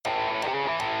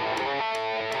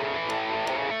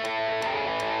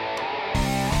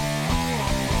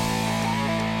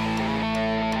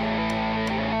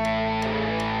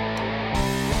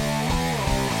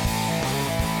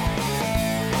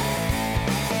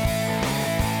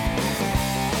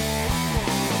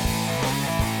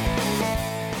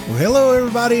Hello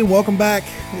everybody and welcome back.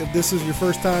 If this is your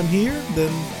first time here,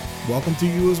 then welcome to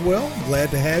you as well.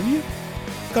 Glad to have you.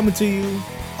 Coming to you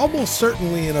almost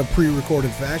certainly in a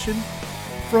pre-recorded fashion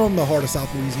from the heart of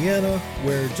South Louisiana,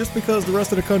 where just because the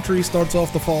rest of the country starts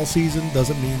off the fall season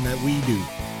doesn't mean that we do.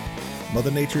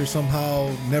 Mother Nature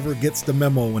somehow never gets the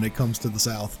memo when it comes to the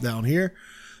South down here.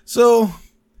 So,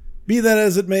 be that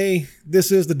as it may,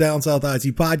 this is the Down South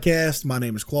IT Podcast. My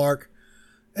name is Clark.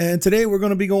 And today we're going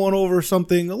to be going over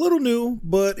something a little new,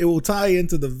 but it will tie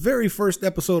into the very first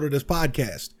episode of this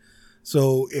podcast.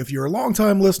 So if you're a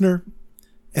longtime listener,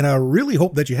 and I really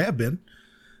hope that you have been,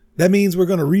 that means we're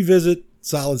going to revisit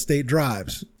solid state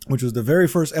drives, which was the very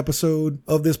first episode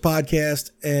of this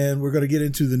podcast. And we're going to get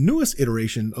into the newest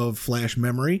iteration of flash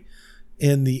memory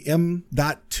in the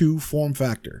M.2 form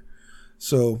factor.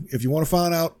 So if you want to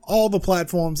find out all the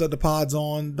platforms that the pod's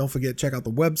on, don't forget, check out the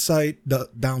website,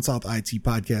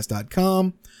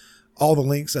 downsouthitpodcast.com. All the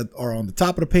links that are on the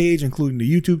top of the page, including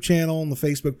the YouTube channel and the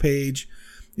Facebook page.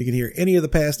 You can hear any of the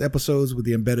past episodes with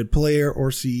the embedded player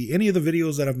or see any of the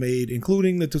videos that I've made,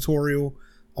 including the tutorial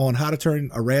on how to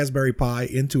turn a Raspberry Pi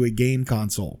into a game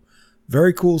console.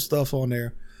 Very cool stuff on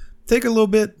there. Take a little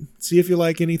bit, see if you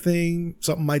like anything.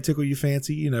 Something might tickle your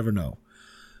fancy. You never know.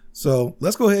 So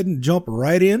let's go ahead and jump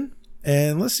right in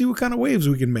and let's see what kind of waves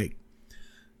we can make.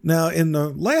 Now, in the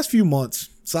last few months,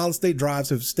 solid state drives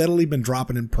have steadily been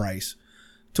dropping in price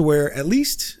to where, at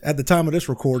least at the time of this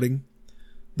recording,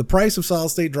 the price of solid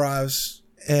state drives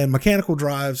and mechanical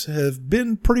drives have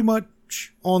been pretty much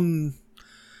a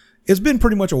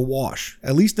wash,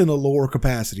 at least in the lower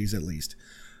capacities, at least.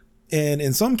 And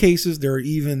in some cases, there are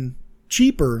even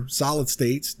cheaper solid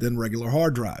states than regular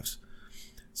hard drives.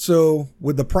 So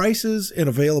with the prices and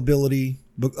availability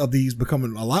of these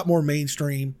becoming a lot more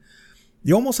mainstream,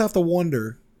 you almost have to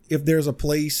wonder if there's a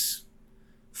place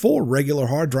for regular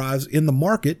hard drives in the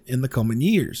market in the coming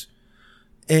years.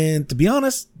 And to be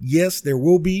honest, yes, there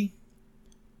will be,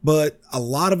 but a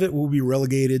lot of it will be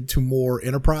relegated to more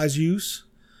enterprise use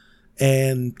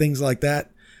and things like that.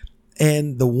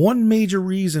 And the one major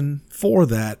reason for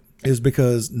that is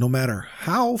because no matter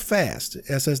how fast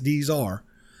SSDs are,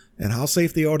 and how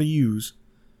safe they are to use,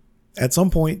 at some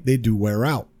point they do wear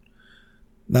out.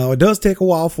 Now, it does take a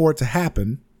while for it to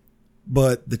happen,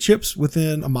 but the chips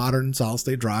within a modern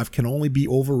solid-state drive can only be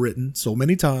overwritten so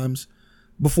many times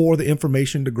before the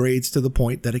information degrades to the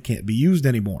point that it can't be used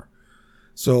anymore.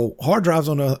 So hard drives,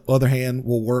 on the other hand,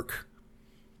 will work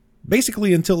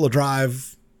basically until the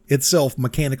drive itself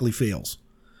mechanically fails.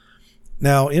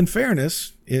 Now, in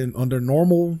fairness, under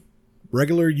normal,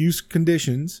 regular use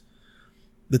conditions,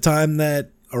 the time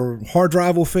that a hard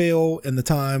drive will fail and the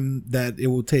time that it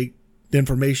will take the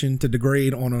information to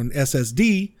degrade on an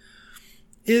SSD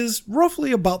is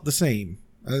roughly about the same.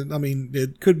 I mean,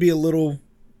 it could be a little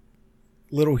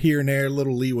here and there, a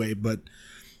little leeway, but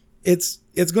it's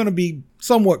going to be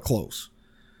somewhat close.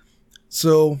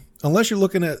 So unless you're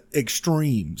looking at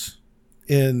extremes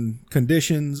in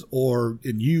conditions or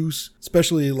in use,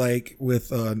 especially like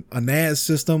with a NAS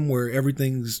system where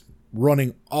everything's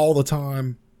running all the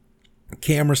time,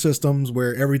 camera systems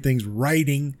where everything's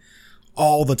writing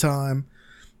all the time,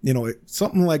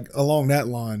 something like along that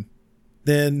line,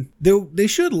 then they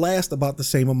should last about the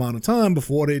same amount of time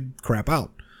before they crap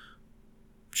out.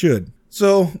 Should.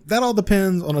 So that all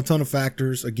depends on a ton of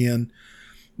factors. Again,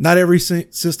 not every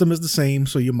system is the same,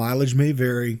 so your mileage may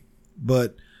vary.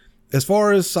 But as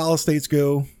far as solid states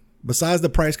go, besides the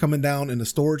price coming down and the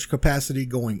storage capacity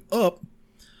going up,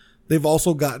 they've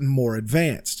also gotten more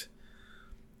advanced.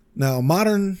 Now,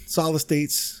 modern solid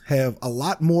states have a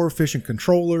lot more efficient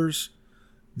controllers.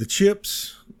 The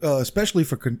chips, especially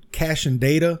for caching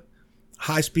data,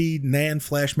 high-speed NAND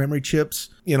flash memory chips,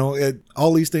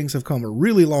 all these things have come a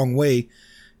really long way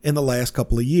in the last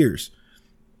couple of years.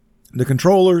 The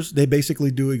controllers, they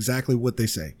basically do exactly what they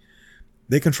say.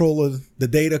 They control the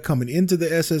data coming into the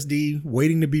SSD,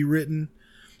 waiting to be written,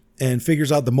 and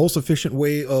figures out the most efficient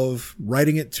way of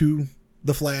writing it to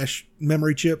the flash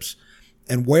memory chips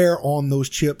and where on those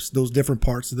chips those different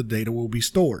parts of the data will be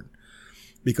stored.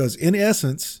 Because in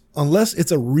essence, unless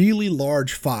it's a really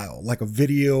large file, like a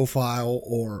video file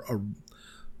or a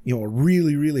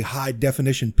really, really high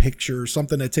definition picture,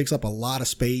 something that takes up a lot of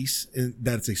space and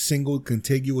that's a single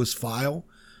contiguous file,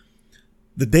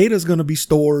 the data is going to be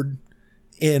stored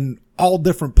in all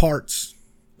different parts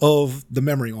of the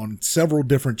memory on several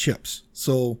different chips.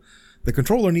 So the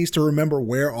controller needs to remember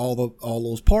where all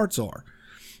those parts are.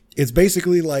 It's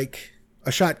basically like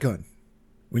a shotgun.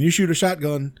 When you shoot a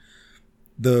shotgun,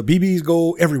 the BBs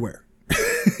go everywhere.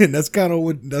 And that's kind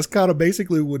of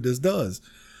basically what this does.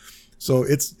 So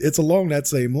it's along that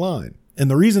same line. And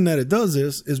the reason that it does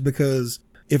this is because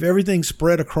if everything's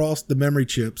spread across the memory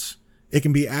chips, it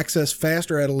can be accessed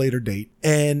faster at a later date.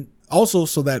 And also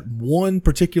so that one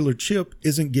particular chip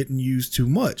isn't getting used too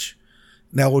much.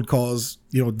 That would cause,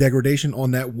 degradation on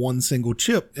that one single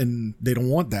chip. And they don't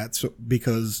want that. So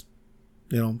because,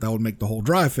 that would make the whole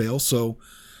drive fail. So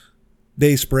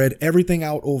they spread everything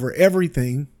out over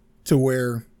everything to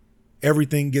where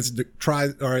everything gets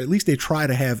or at least they try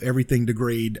to have everything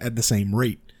degrade at the same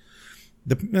rate.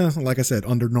 Like I said,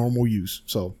 under normal use.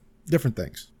 So different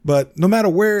things. But no matter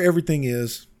where everything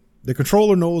is, the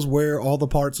controller knows where all the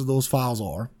parts of those files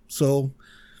are. So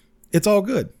it's all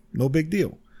good. No big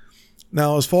deal.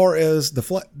 Now, as far as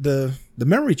the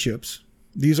memory chips,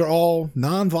 these are all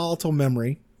non-volatile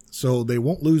memory. So they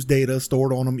won't lose data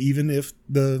stored on them, even if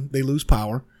they lose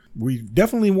power. We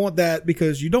definitely want that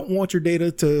because you don't want your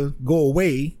data to go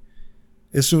away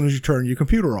as soon as you turn your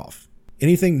computer off.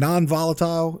 Anything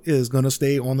non-volatile is going to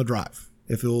stay on the drive.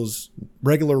 If it was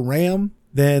regular RAM,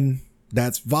 then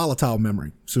that's volatile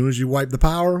memory. As soon as you wipe the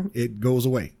power, it goes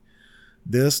away.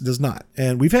 This does not.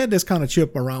 And we've had this kind of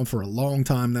chip around for a long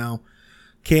time now.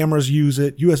 Cameras use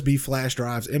it, USB flash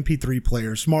drives, MP3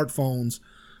 players, smartphones.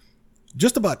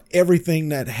 Just about everything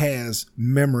that has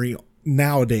memory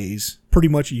nowadays pretty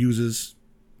much uses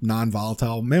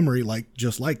non-volatile memory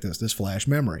just like this flash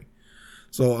memory.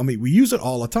 So, we use it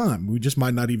all the time. We just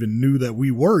might not even knew that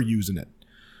we were using it.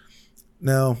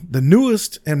 Now, the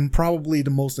newest and probably the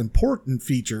most important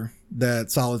feature that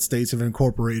solid states have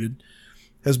incorporated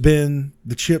has been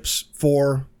the chips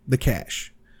for the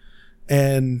cache.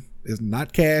 And it's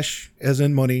not cash as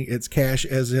in money. It's cache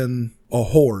as in a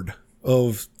hoard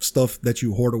of stuff that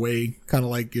you hoard away, kind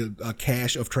of like a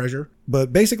cache of treasure.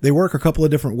 But basically, they work a couple of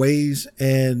different ways.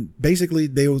 And basically,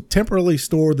 they will temporarily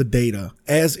store the data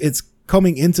as it's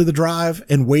coming into the drive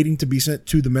and waiting to be sent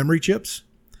to the memory chips.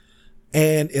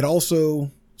 And it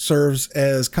also serves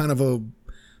as kind of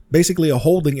basically a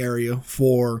holding area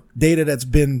for data that's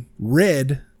been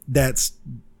read that's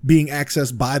being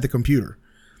accessed by the computer.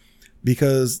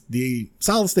 Because the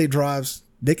solid state drives,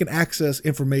 they can access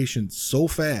information so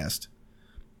fast,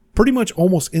 pretty much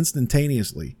almost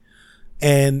instantaneously.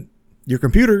 And your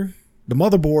computer, the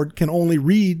motherboard, can only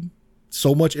read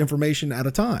so much information at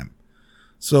a time.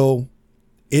 So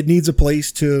it needs a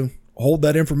place to hold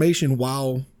that information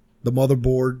while the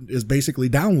motherboard is basically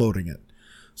downloading it.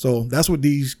 So that's what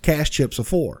these cache chips are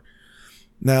for.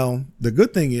 Now, the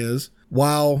good thing is,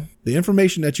 while the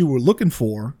information that you were looking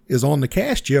for is on the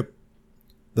cache chip,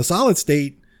 the solid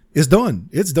state is done.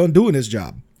 It's done doing its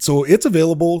job. So it's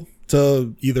available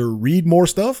to either read more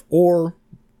stuff or,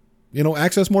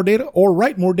 access more data or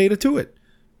write more data to it.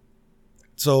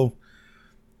 So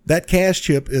that cache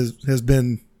chip has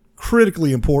been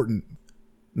critically important.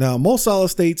 Now, most solid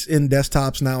states in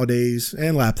desktops nowadays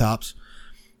and laptops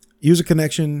use a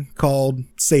connection called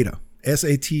SATA,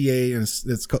 SATA, and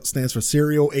it stands for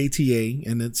serial ATA,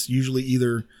 and it's usually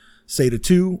either SATA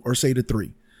 2 or SATA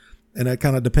 3. And that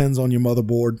kind of depends on your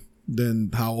motherboard,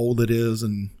 then how old it is,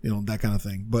 and that kind of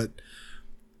thing. But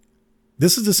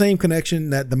this is the same connection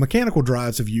that the mechanical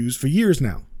drives have used for years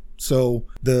now. So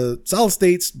the solid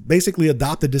states basically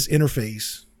adopted this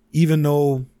interface, even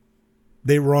though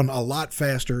they run a lot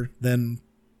faster than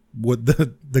what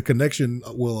the connection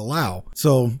will allow.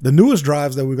 So the newest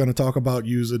drives that we're going to talk about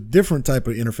use a different type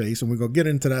of interface, and we're going to get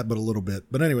into that but a little bit.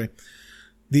 But anyway,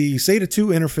 the SATA 2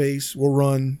 interface will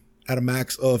run at a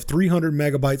max of 300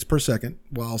 megabytes per second,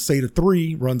 while SATA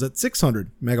 3 runs at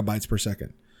 600 megabytes per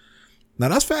second. Now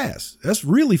that's fast. That's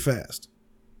really fast.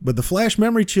 But the flash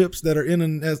memory chips that are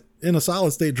in a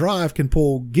solid state drive can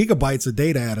pull gigabytes of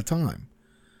data at a time.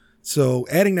 So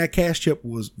adding that cache chip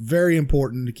was very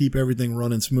important to keep everything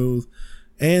running smooth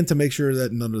and to make sure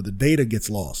that none of the data gets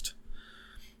lost.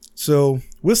 So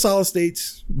with solid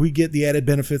states, we get the added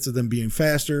benefits of them being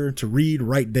faster to read,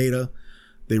 write data.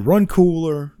 They run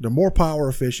cooler. They're more power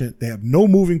efficient. They have no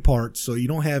moving parts, so you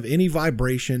don't have any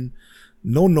vibration,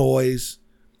 no noise,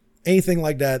 anything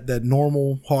like that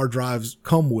normal hard drives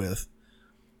come with.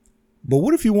 But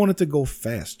what if you wanted to go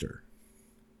faster?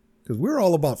 Because we're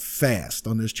all about fast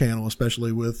on this channel,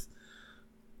 especially with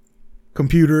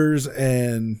computers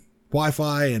and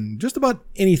Wi-Fi and just about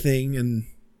anything. And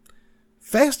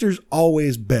faster's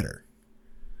always better.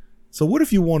 So what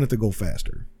if you wanted to go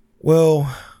faster?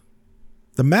 Well,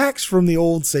 the max from the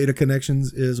old SATA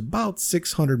connections is about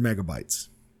 600 megabytes.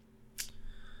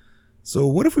 So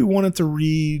what if we wanted to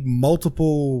read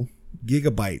multiple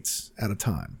gigabytes at a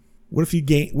time? What if you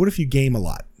game a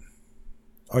lot?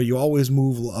 Or you always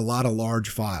move a lot of large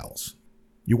files?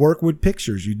 You work with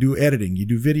pictures, you do editing, you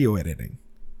do video editing.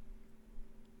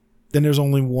 then there's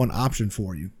only one option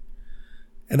for you,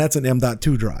 and that's an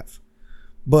M.2 drive.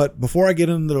 But before I get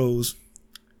into those,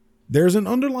 there's an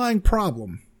underlying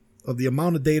problem of the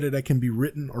amount of data that can be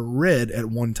written or read at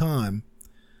one time.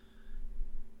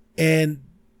 And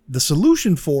the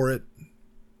solution for it,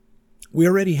 we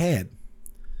already had.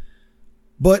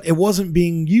 But it wasn't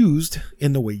being used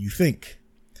in the way you think.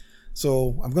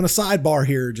 So I'm going to sidebar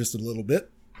here just a little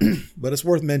bit, but it's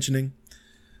worth mentioning.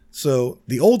 So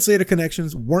the old SATA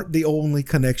connections weren't the only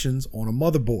connections on a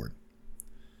motherboard.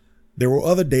 There were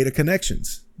other data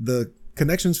connections. The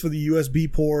connections for the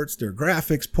USB ports, their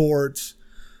graphics ports,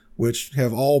 which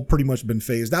have all pretty much been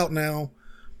phased out now,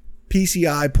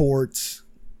 PCI ports,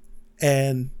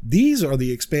 and these are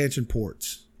the expansion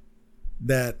ports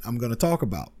that I'm going to talk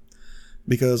about.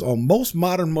 Because on most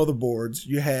modern motherboards,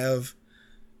 you have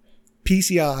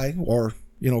PCI or,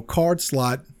 card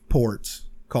slot ports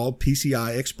called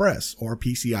PCI Express or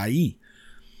PCIe.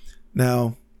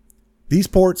 Now, these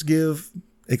ports give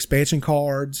expansion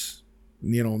cards,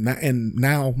 and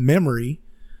now memory,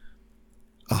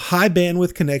 a high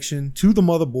bandwidth connection to the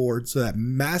motherboard so that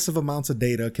massive amounts of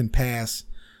data can pass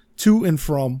to and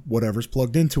from whatever's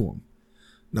plugged into them.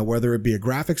 Now, whether it be a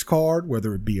graphics card,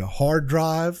 whether it be a hard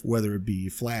drive, whether it be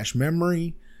flash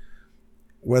memory,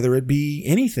 whether it be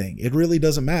anything, it really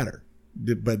doesn't matter.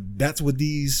 But that's what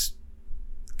these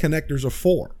connectors are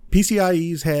for.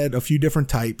 PCIe's had a few different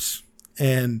types,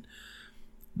 and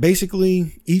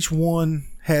basically each one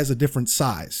has a different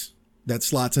size that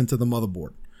slots into the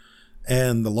motherboard.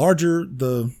 And the larger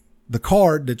the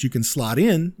card that you can slot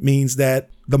in means that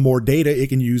the more data it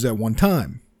can use at one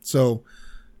time. So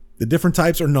the different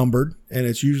types are numbered, and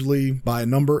it's usually by a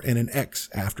number and an X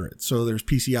after it. So there's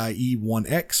PCIe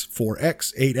 1X,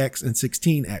 4X, 8X, and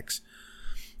 16X.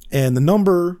 And the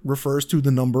number refers to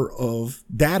the number of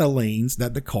data lanes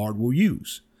that the card will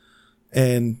use.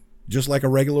 And just like a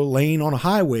regular lane on a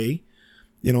highway,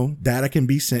 data can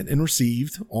be sent and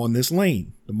received on this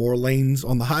lane. The more lanes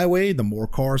on the highway, the more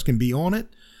cars can be on it.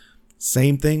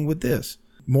 Same thing with this.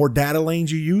 More data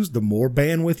lanes you use, the more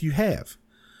bandwidth you have.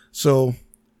 So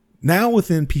now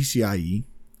within PCIe,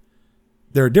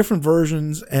 there are different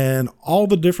versions, and all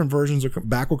the different versions are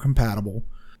backward compatible.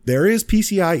 There is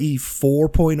PCIe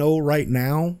 4.0 right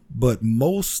now, but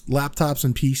most laptops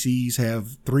and PCs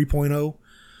have 3.0.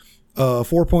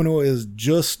 4.0 is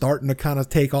just starting to kind of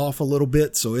take off a little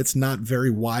bit, so it's not very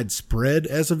widespread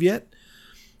as of yet.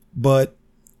 But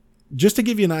just to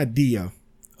give you an idea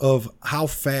of how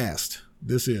fast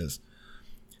this is,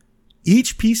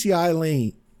 each PCI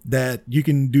lane that you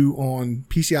can do on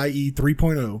PCIe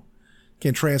 3.0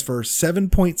 can transfer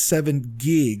 7.7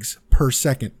 gigs per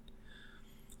second.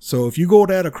 So if you go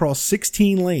that across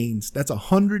 16 lanes, that's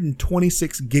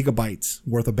 126 gigabytes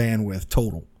worth of bandwidth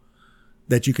total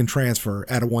that you can transfer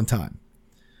at a one time.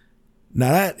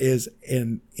 Now that is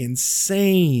an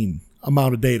insane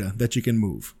amount of data that you can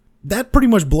move. That pretty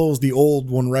much blows the old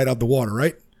one right out the water,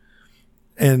 right?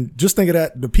 And just think of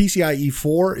that, the PCIe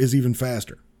 4 is even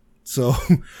faster. So,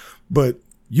 but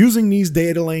using these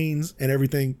data lanes and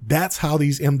everything, that's how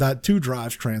these M.2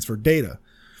 drives transfer data.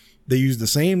 They use the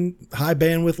same high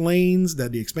bandwidth lanes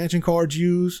that the expansion cards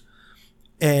use,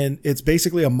 and it's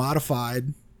basically a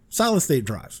modified solid state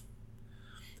drive.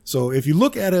 So if you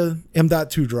look at a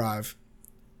M.2 drive,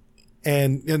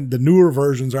 and the newer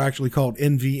versions are actually called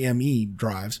NVMe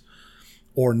drives,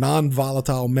 or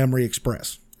non-volatile memory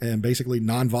express, and basically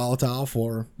non-volatile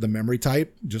for the memory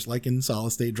type, just like in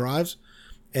solid state drives,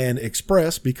 and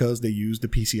express because they use the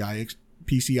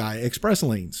PCI Express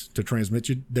lanes to transmit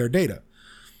their data.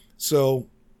 So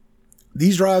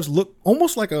these drives look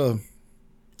almost like a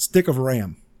stick of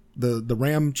RAM. The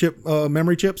RAM chip,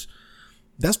 memory chips,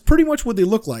 that's pretty much what they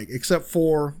look like, except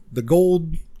for the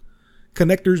gold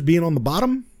connectors being on the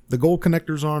bottom. The gold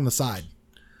connectors are on the side.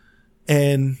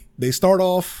 And they start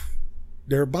off,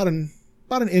 they're about an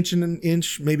inch and an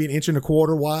inch, maybe an inch and a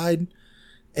quarter wide.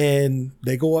 And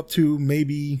they go up to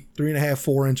maybe 3.5,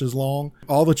 4 inches long.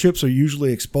 All the chips are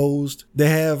usually exposed. They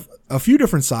have a few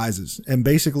different sizes, and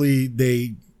basically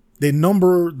they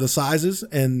number the sizes,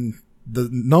 and the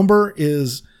number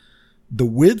is the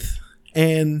width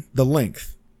and the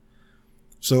length.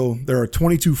 So there are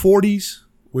 2240s,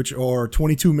 which are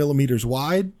 22 millimeters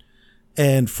wide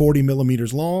and 40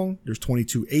 millimeters long. There's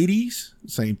 2280s,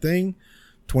 same thing,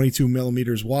 22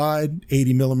 millimeters wide,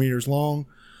 80 millimeters long,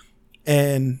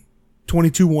 and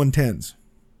 22 110s.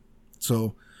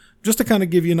 So just to kind of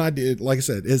give you an idea, like I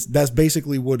said, that's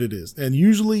basically what it is. And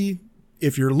usually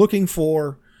if you're looking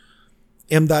for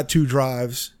M.2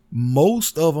 drives,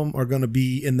 most of them are going to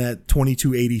be in that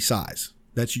 2280 size.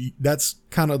 That's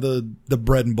kind of the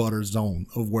bread and butter zone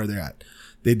of where they're at.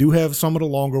 They do have some of the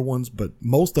longer ones, but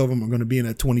most of them are going to be in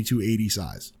a 2280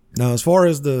 size. Now, as far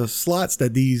as the slots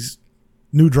that these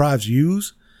new drives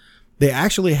use, they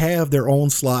actually have their own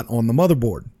slot on the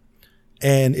motherboard.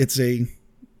 And it's a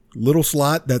little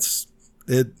slot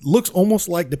it looks almost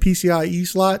like the PCIe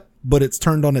slot, but it's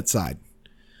turned on its side.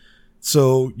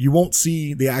 So you won't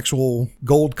see the actual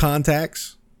gold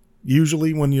contacts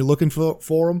usually when you're looking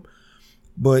for them.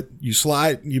 But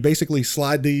you basically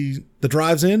slide the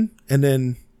drives in and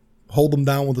then hold them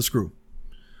down with a screw.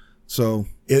 So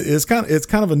it's kind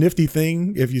of a nifty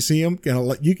thing if you see them.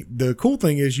 The cool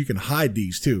thing is you can hide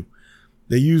these too.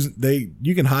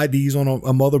 You can hide these on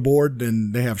a motherboard,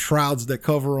 and they have shrouds that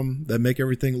cover them that make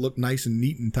everything look nice and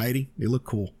neat and tidy. They look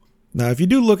cool. Now, if you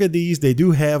do look at these, they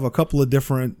do have a couple of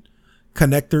different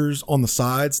connectors on the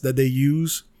sides that they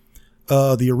use.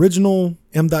 The original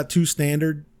M.2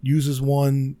 standard uses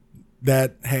one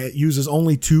that uses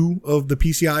only 2 of the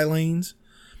PCI lanes,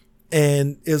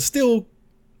 and is still,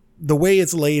 the way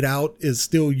it's laid out is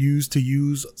still used to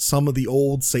use some of the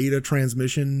old SATA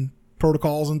transmission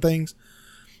protocols and things.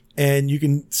 And you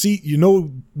can see,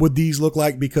 what these look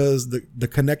like because the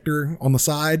connector on the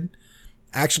side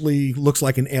actually looks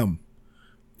like an M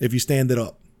if you stand it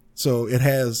up. So it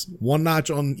has one notch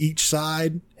on each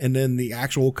side and then the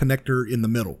actual connector in the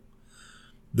middle.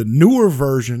 The newer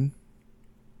version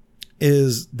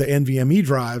is the NVMe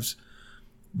drives.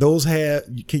 Those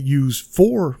you can use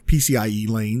 4 PCIe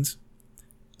lanes,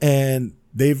 and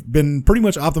they've been pretty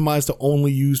much optimized to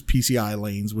only use PCI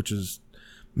lanes, which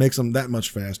makes them that much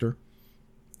faster.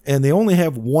 And they only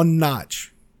have 1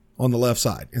 notch on the left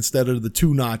side instead of the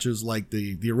 2 notches like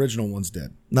the original ones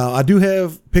did. Now, I do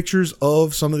have pictures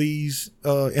of some of these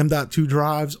M.2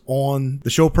 drives on the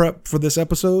show prep for this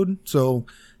episode. So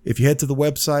if you head to the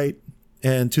website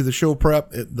and to the show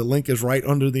prep, the link is right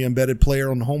under the embedded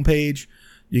player on the homepage.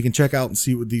 You can check out and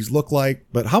see what these look like.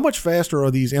 But how much faster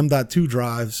are these M.2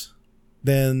 drives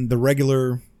than the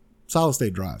regular solid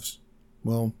state drives?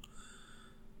 Well,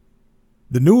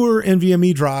 the newer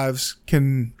NVMe drives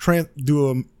can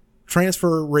do a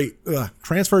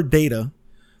transfer data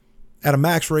at a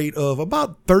max rate of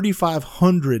about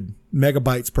 3,500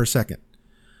 megabytes per second.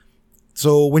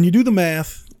 So when you do the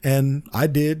math, and I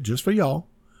did just for y'all,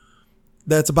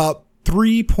 that's about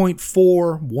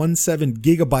 3.417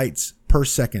 gigabytes per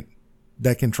second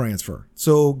that can transfer.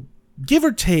 So give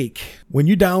or take, when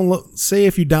you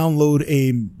if you download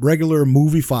a regular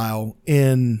movie file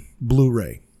in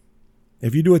Blu-ray,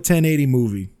 if you do a 1080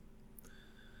 movie,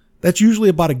 that's usually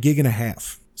about 1.5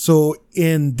 gigs. So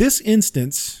in this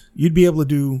instance, you'd be able to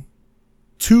do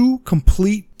 2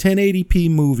 complete 1080p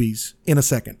movies in a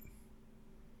second.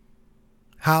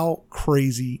 How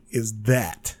crazy is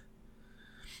that?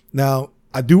 Now,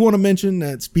 I do want to mention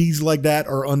that speeds like that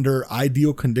are under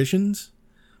ideal conditions,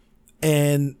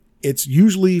 and it's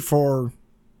usually for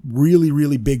really,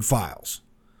 really big files.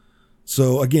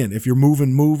 So again, if you're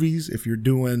moving movies, if you're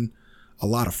doing a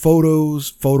lot of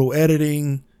photos, photo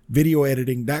editing, video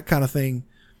editing, that kind of thing,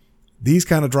 these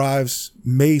kind of drives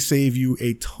may save you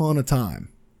a ton of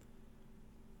time.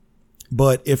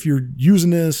 But if you're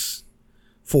using this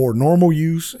for normal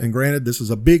use, and granted, this is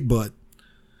a big but,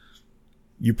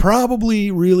 you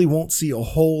probably really won't see a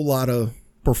whole lot of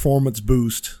performance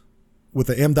boost with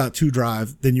the M.2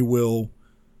 drive than you will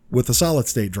with a solid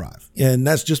state drive. And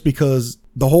that's just because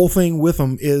the whole thing with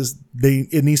them is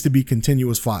it needs to be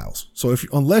continuous files. So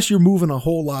unless you're moving a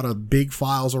whole lot of big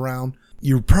files around,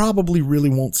 you probably really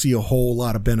won't see a whole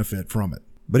lot of benefit from it.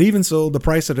 But even so, the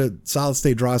price of the solid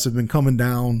state drives have been coming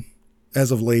down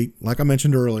as of late, like I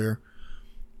mentioned earlier.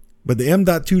 But the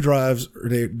M.2 drives,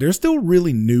 they're still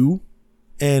really new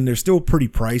and they're still pretty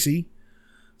pricey.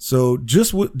 So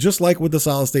just like with the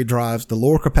solid state drives, the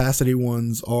lower capacity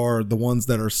ones are the ones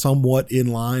that are somewhat in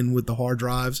line with the hard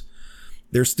drives.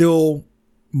 They're still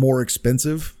more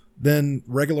expensive than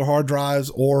regular hard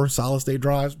drives or solid state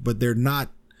drives, but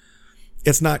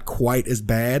it's not quite as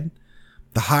bad.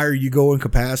 The higher you go in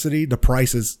capacity, the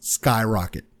prices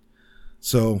skyrocket.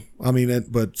 So, I mean,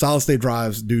 but solid state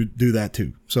drives do that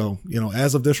too. So,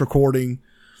 as of this recording,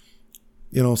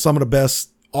 some of the best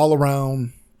all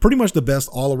around, pretty much the best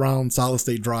all around solid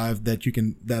state drive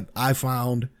that I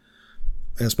found,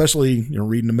 especially,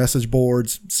 reading the message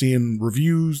boards, seeing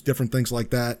reviews, different things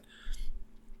like that,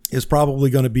 is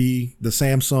probably going to be the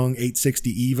Samsung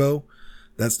 860 EVO.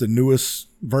 That's the newest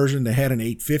version. They had an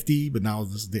 850, but now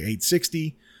this is the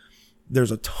 860.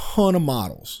 There's a ton of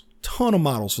models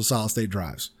for solid state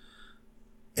drives.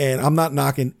 And I'm not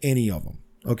knocking any of them.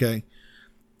 Okay.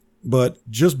 But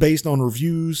just based on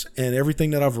reviews and everything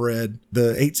that I've read,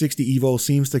 the 860 Evo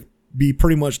seems to be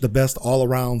pretty much the best all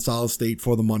around solid state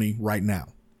for the money right now.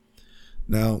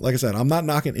 Now, like I said, I'm not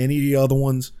knocking any of the other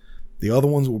ones. The other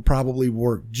ones will probably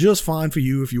work just fine for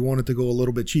you if you wanted to go a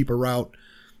little bit cheaper route.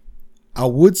 I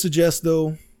would suggest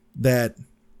though that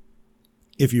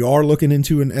if you are looking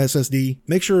into an SSD,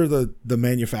 make sure the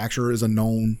manufacturer is a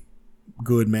known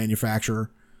good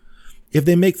manufacturer. If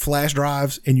they make flash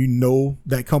drives and you know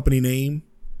that company name,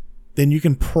 then you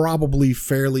can probably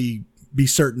fairly be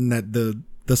certain that the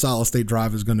solid state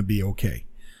drive is going to be okay.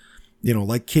 You know,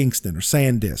 like Kingston or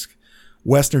SanDisk,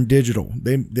 Western Digital.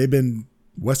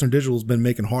 Western Digital's been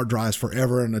making hard drives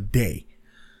forever and a day.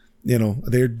 You know,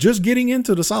 they're just getting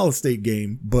into the solid state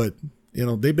game, but you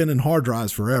know, they've been in hard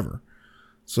drives forever.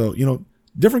 So, you know,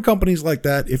 different companies like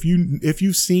that, if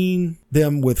you've seen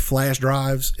them with flash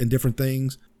drives and different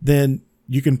things, then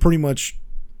you can pretty much,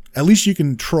 at least you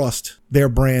can trust their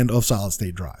brand of solid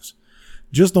state drives.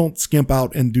 Just don't skimp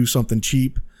out and do something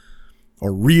cheap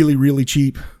or really, really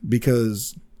cheap,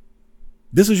 because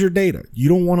this is your data. You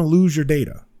don't want to lose your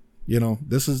data. You know,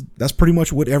 that's pretty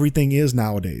much what everything is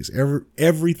nowadays.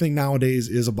 Everything nowadays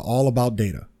is all about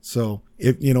data. So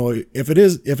if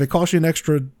it costs you an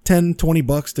extra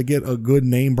 $10-$20 to get a good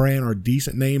name brand or a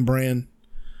decent name brand,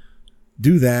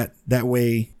 do that. That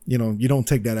way, you know, you don't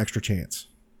take that extra chance.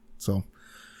 So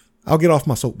I'll get off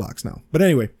my soapbox now. But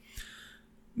anyway,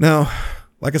 now,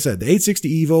 like I said, the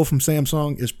 860 Evo from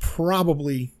Samsung is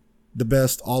probably the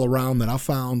best all around that I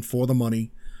found for the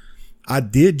money. I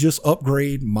did just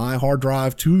upgrade my hard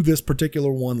drive to this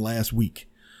particular one last week,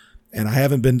 and I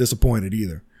haven't been disappointed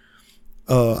either.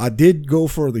 I did go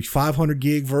for the 500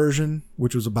 gig version,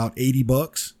 which was about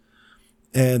 $80,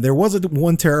 and there was a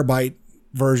 1 terabyte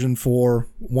version for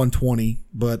 $120,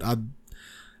 but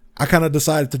I kind of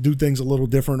decided to do things a little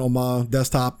different on my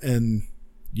desktop and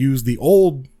use the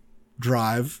old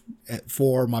drive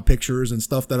for my pictures and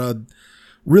stuff that I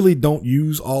really don't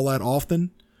use all that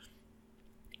often,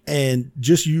 and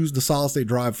just use the solid state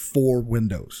drive for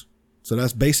Windows. So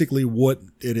that's basically what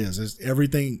it is. It's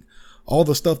everything, all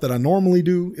the stuff that I normally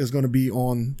do is going to be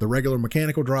on the regular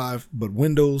mechanical drive, but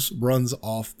Windows runs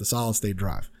off the solid state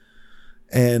drive.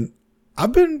 And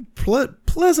I've been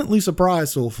pleasantly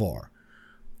surprised so far.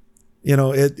 You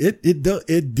know,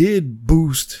 it did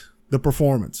boost the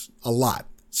performance a lot.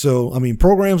 So, I mean,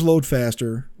 programs load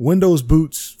faster. Windows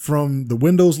boots from the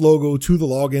Windows logo to the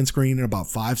login screen in about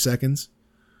 5 seconds.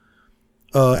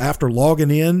 After logging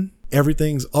in,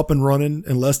 everything's up and running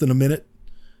in less than a minute.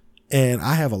 And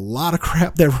I have a lot of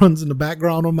crap that runs in the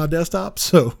background on my desktop.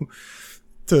 So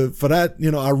for that,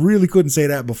 you know, I really couldn't say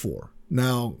that before.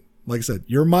 Now, like I said,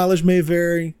 your mileage may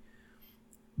vary,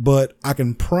 but I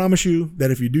can promise you that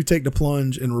if you do take the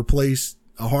plunge and replace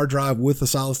a hard drive with a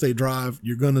solid state drive,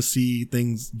 you're going to see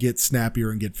things get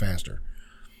snappier and get faster.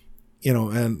 You know,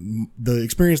 and the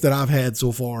experience that I've had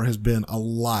so far has been a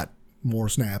lot more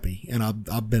snappy, and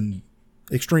I've been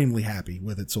extremely happy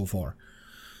with it so far.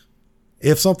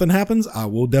 If something happens, I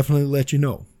will definitely let you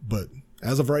know. But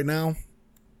as of right now,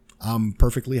 I'm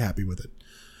perfectly happy with it.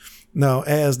 Now,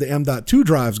 as the M.2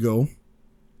 drives go,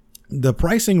 the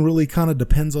pricing really kind of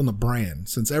depends on the brand,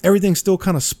 since everything's still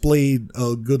kind of splayed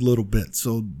a good little bit.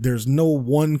 So there's no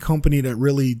one company that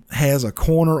really has a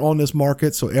corner on this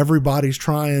market. So everybody's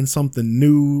trying something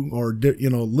new or, you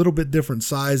know, a little bit different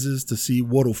sizes to see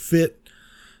what'll fit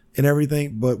and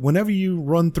everything. But whenever you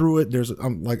run through it, there's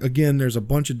there's a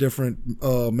bunch of different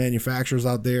manufacturers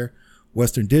out there.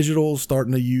 Western Digital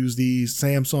starting to use these,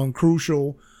 Samsung,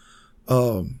 Crucial,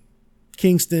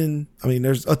 Kingston. I mean,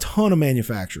 there's a ton of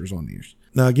manufacturers on these.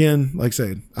 Now, again, like I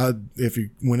said,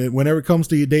 whenever it comes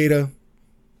to your data,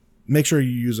 make sure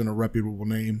you're using a reputable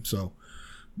name. So,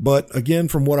 but again,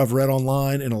 from what I've read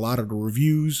online and a lot of the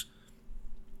reviews,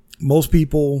 most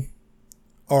people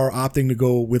are opting to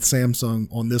go with Samsung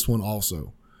on this one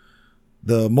also.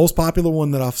 The most popular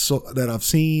one that I've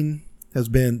seen has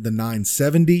been the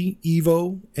 970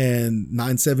 Evo and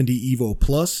 970 Evo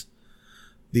Plus.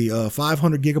 The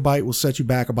 500 gigabyte will set you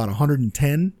back about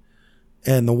 110,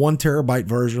 and the 1 terabyte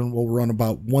version will run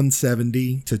about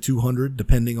 170 to 200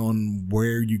 depending on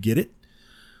where you get it.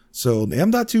 So the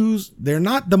M.2s, they're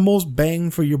not the most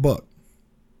bang for your buck,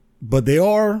 but they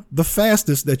are the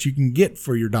fastest that you can get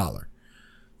for your dollar.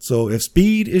 So if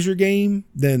speed is your game,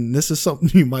 then this is something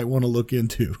you might want to look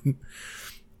into.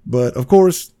 But of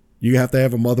course, you have to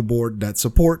have a motherboard that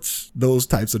supports those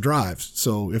types of drives.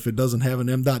 So if it doesn't have an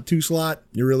M.2 slot,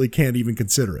 you really can't even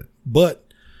consider it.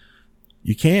 But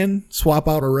you can swap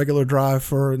out a regular drive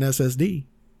for an SSD.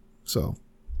 So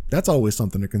that's always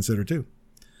something to consider too.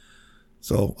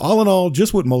 So all in all,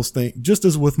 just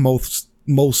as with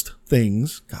most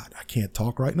things, God, I can't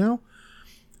talk right now.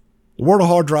 The world of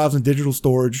hard drives and digital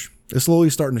storage is slowly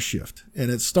starting to shift, and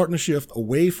it's starting to shift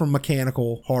away from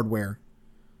mechanical hardware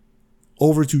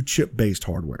over to chip-based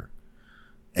hardware.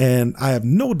 And I have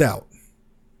no doubt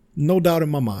in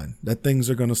my mind that things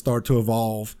are going to start to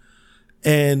evolve,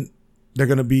 and they're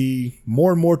going to be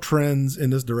more and more trends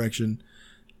in this direction.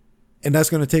 And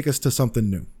that's going to take us to something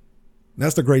new.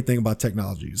 That's the great thing about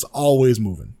technology. It's always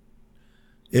moving.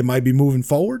 It might be moving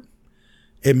forward.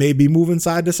 It may be moving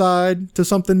side to side to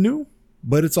something new,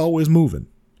 but it's always moving.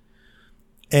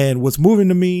 And what's moving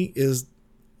to me is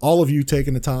all of you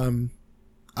taking the time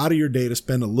out of your day to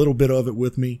spend a little bit of it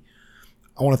with me.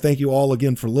 I want to thank you all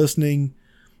again for listening.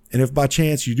 And if by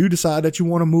chance you do decide that you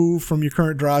want to move from your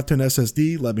current drive to an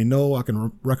SSD, let me know. I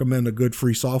can recommend a good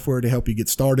free software to help you get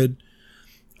started.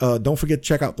 Don't forget to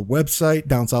check out the website,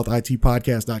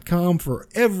 downsouthitpodcast.com, for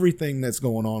everything that's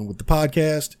going on with the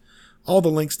podcast. All the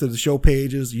links to the show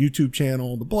pages, YouTube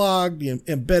channel, the blog, the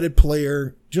embedded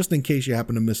player, just in case you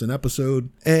happen to miss an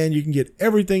episode. And you can get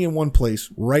everything in one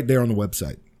place right there on the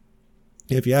website.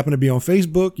 If you happen to be on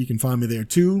Facebook, you can find me there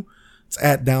too. It's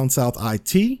at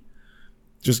downsouthit.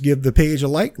 Just give the page a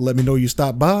like. Let me know you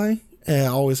stopped by. And I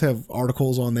always have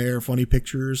articles on there, funny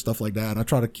pictures, stuff like that. I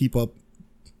try to keep up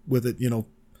with it,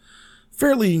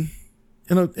 fairly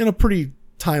in a pretty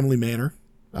timely manner.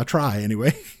 I try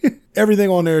anyway. Everything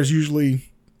on there is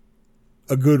usually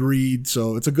a good read,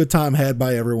 so it's a good time had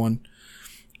by everyone.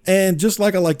 And just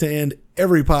like I like to end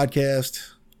every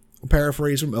podcast, a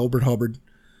paraphrase from Elbert Hubbard: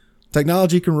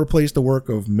 technology can replace the work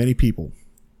of many people,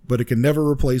 but it can never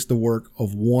replace the work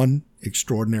of one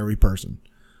extraordinary person.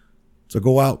 So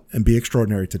go out and be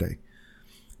extraordinary today.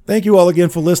 Thank you all again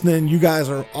for listening. You guys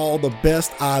are all the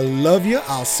best. I love you.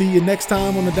 I'll see you next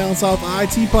time on the Down South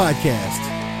IT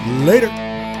Podcast. Later.